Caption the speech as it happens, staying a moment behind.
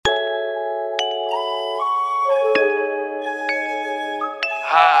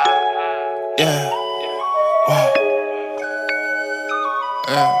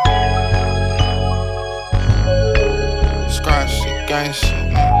gang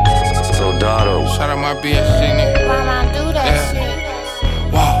shit, man. Soldado. Shout out my BSG nigga. Why I do that shit?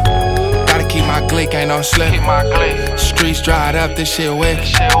 Whoa. Gotta keep my glick, ain't no slip. Keep my click. Streets dried up, this shit wet. This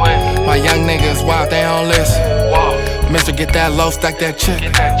shit wet. My young niggas wild, they don't listen. Whoa. Mister, get that low, stack that chick.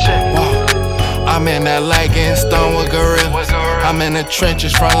 Get that check. Whoa. I'm in that lake getting stoned with gorillas. I'm in the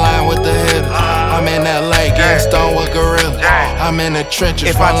trenches, front line with the hitters. I'm in that lake getting stoned with gorillas. I'm in the trenches,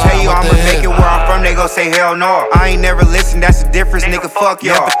 if I front tell line you with I'ma the make it hitters. where I'm from, they gon' say hell no. I ain't never listened, that's the difference, nigga, fuck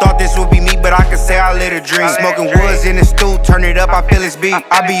y'all. Never thought this would be me, but I can say I lit a dream. Smoking woods in the stew, turn it up, I feel it's beat.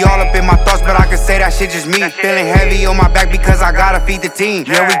 I be all up in my thoughts, but I can say that shit just me. Feeling heavy on my back because I gotta feed the team.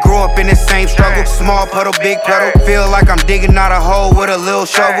 Yeah, we grew up in the same struggle. Small puddle, big puddle. Feel like I'm digging out a hole with a little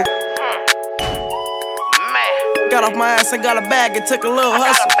shovel. Got off my ass and got a bag and took a little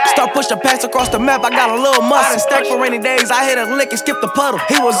hustle. Start pushing packs across the map, I got a little muscle. Stack for rainy days, I hit a lick and skipped the puddle.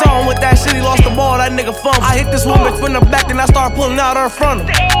 He was on with that shit, he lost the ball, that nigga fumble. I hit this woman from the back and I started pulling out her front.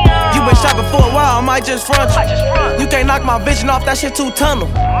 You been shopping for a while, I might just front you. You can't knock my vision off, that shit too tunnel.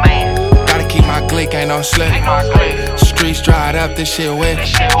 Gotta keep my glick, ain't no slip. Streets dried up, this shit wet.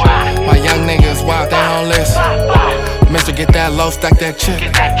 My young niggas wild, they don't listen. Mister, get that low, stack that chick.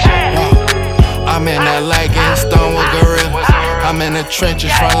 Whoa. I'm in that lake getting stoned with gorillas. I'm in the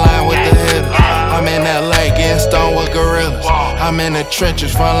trenches, front line with the hitters. I'm in that lake getting stoned with gorillas. I'm in the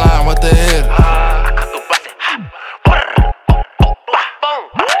trenches, front line with the hitters.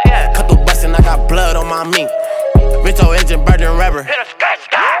 Cut through bustin', I got blood on my meat. Rito engine, burning rubber.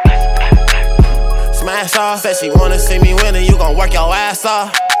 Smash off, said she wanna see me winning, you gon' work your ass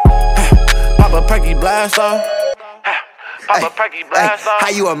off. Pop a perky blast off. How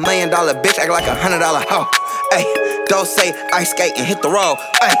you $1 million bitch, act like $100 hoe? Ayy, don't say ice skate and hit the road.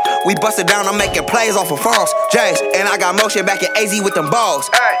 Ayy, we busted down, I'm making plays off of phones. J's, and I got motion back at AZ with them balls.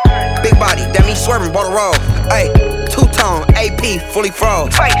 Big body, that means swerving, bought a roll. Ayy, two-tone, AP, fully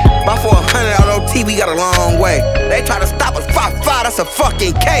froze. By for 100 out OT, we got a long way. They try to stop us, 5-5, that's a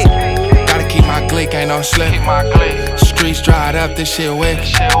fucking K. Gotta keep my glick, ain't no slip. Streets dried up, this shit wet.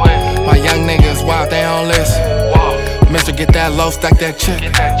 My young niggas wild, they don't listen. Mister, get that low, stack that chick.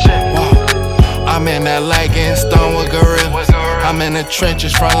 Whoa. I'm in that lake getting stoned with gorillas. I'm in the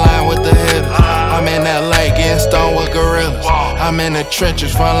trenches, front line with the hitters. I'm in that lake getting stoned with gorillas. I'm in the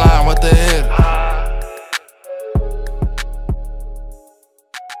trenches, front line with the hitters.